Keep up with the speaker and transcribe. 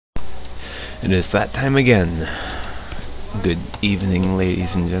It is that time again. Good evening,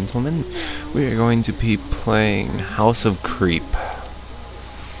 ladies and gentlemen. We are going to be playing House of Creep.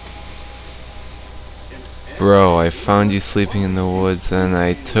 Bro, I found you sleeping in the woods, and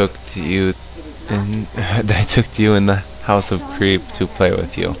I took you in. I took you in the House of Creep to play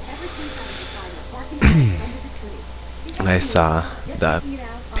with you. I saw the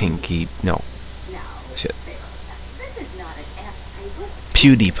pinky. No, shit.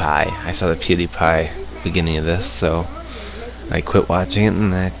 PewDiePie. I saw the PewDiePie beginning of this, so I quit watching it,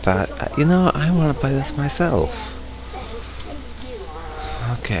 and I thought, you know, I want to play this myself.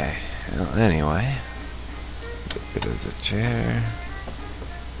 Okay. Well, anyway, get rid of the chair.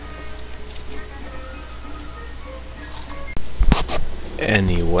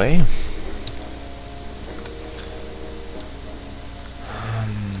 Anyway,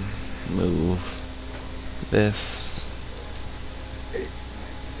 move this.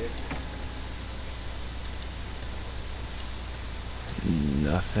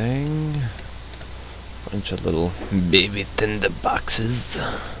 Nothing. Bunch of little baby tinder boxes.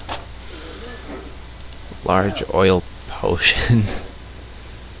 Large oil potion.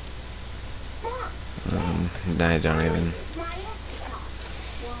 I don't even.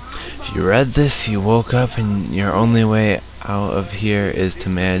 If you read this, you woke up and your only way out of here is to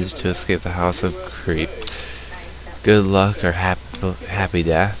manage to escape the House of Creep. Good luck or happy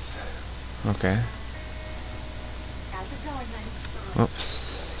death. Okay. Oops.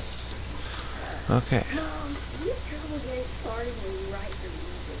 Okay.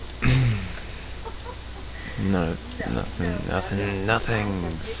 No, nothing. Fucking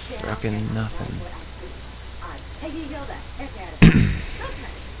nothing.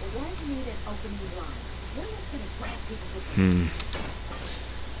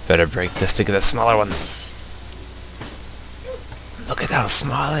 Better break this to get a smaller one. Look at how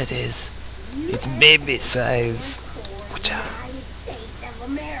small it is. It's baby size. Watch out.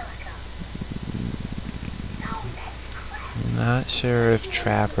 Not sure if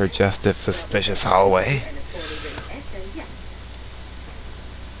trap or just if suspicious hallway.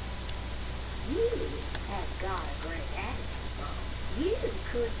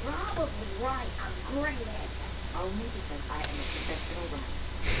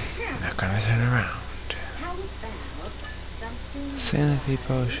 Not gonna turn around. Sanity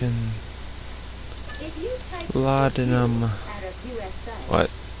potion. Laudanum. What?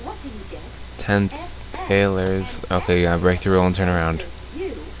 10 tailors. Okay, you gotta break the rule and turn around.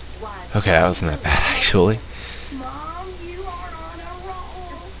 Okay, that wasn't that bad actually.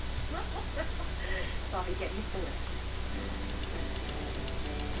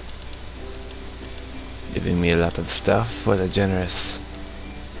 Giving me a lot of stuff. What a generous.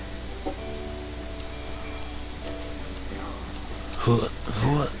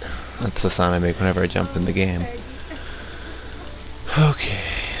 That's the sound I make whenever I jump in the game. Okay.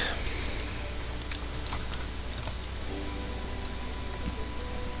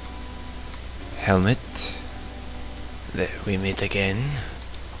 Helmet. There we meet again.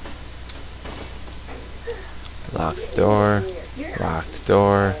 Locked door. Locked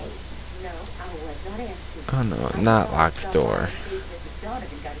door. Oh no, not locked door.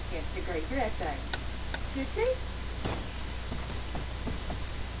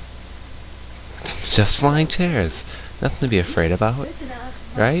 Just flying chairs. Nothing to be afraid about,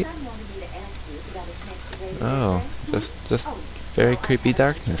 right? Oh, just very creepy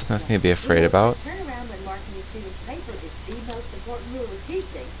darkness. Nothing to be afraid about.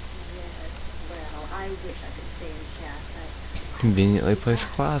 Conveniently placed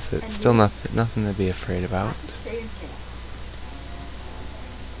closet. Still nothing to be afraid about.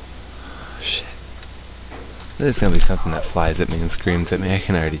 Oh, shit. This is gonna be something that flies at me and screams at me. I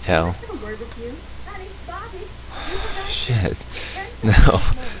can already tell. Shit. No.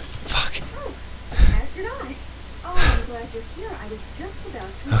 Fuck.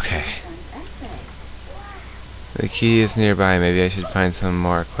 Okay. The key is nearby. Maybe I should find some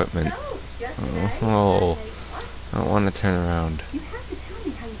more equipment. Oh. I don't want to turn around.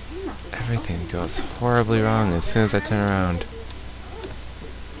 Everything goes horribly wrong as soon as I turn around.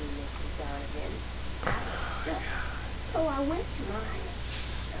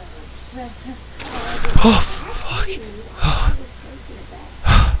 Oh, fuck. Oh.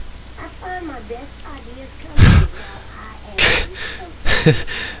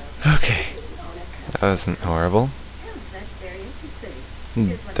 Okay. That wasn't horrible.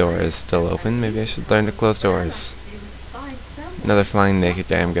 Door is still open. Maybe I should learn to close doors. Another flying naked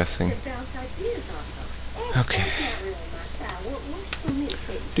guy, I'm guessing. Okay.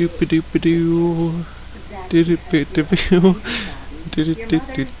 Doop-a-doop-a-doo. Doop-a-doop-a-doo. Do do do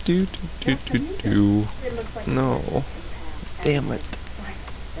do do do do do. No. Damn it.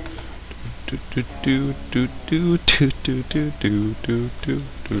 Do do do do do do do do do do do do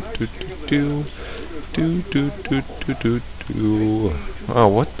do do do do do do. Oh,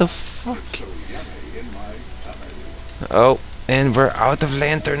 what the fuck? Oh, and we're out of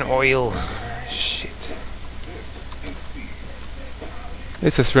lantern oil. Shit. At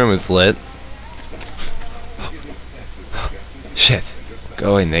least this room is lit. Shit.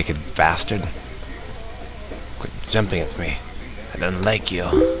 Go away, naked bastard. Quit jumping at me. I don't like you.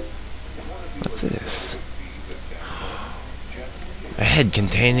 What's this? A head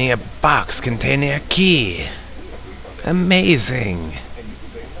containing a box containing a key. Amazing.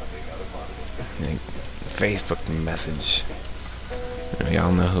 Facebook message. We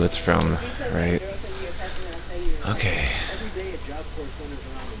all know who it's from, right? Okay.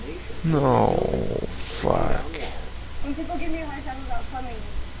 No, fuck. When people give me a hard time about plumbing,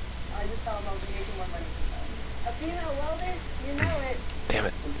 I just tell them I'll be making more money. A female welder, you know it. Damn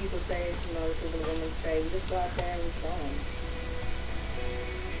it. When people say, you know, this isn't a woman's trade, we just go out there and we show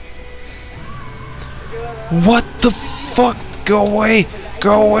them. What the fuck? Go away!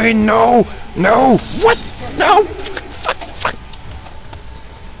 Go away! No! No! What? No! Fuck! Fuck!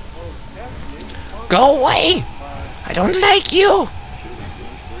 Go away! I don't like you!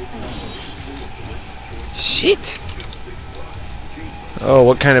 Shit! Oh,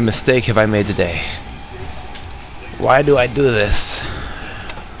 what kind of mistake have I made today? Why do I do this?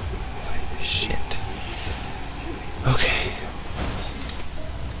 Shit. Okay.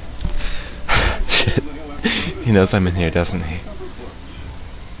 Shit. He knows I'm in here, doesn't he?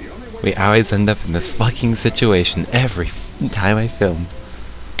 We always end up in this fucking situation every time I film.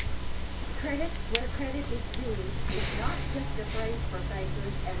 Credit where credit is due is not just a phrase for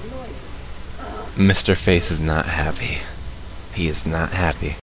bankers and lawyers. Mr. Face is not happy. He is not happy.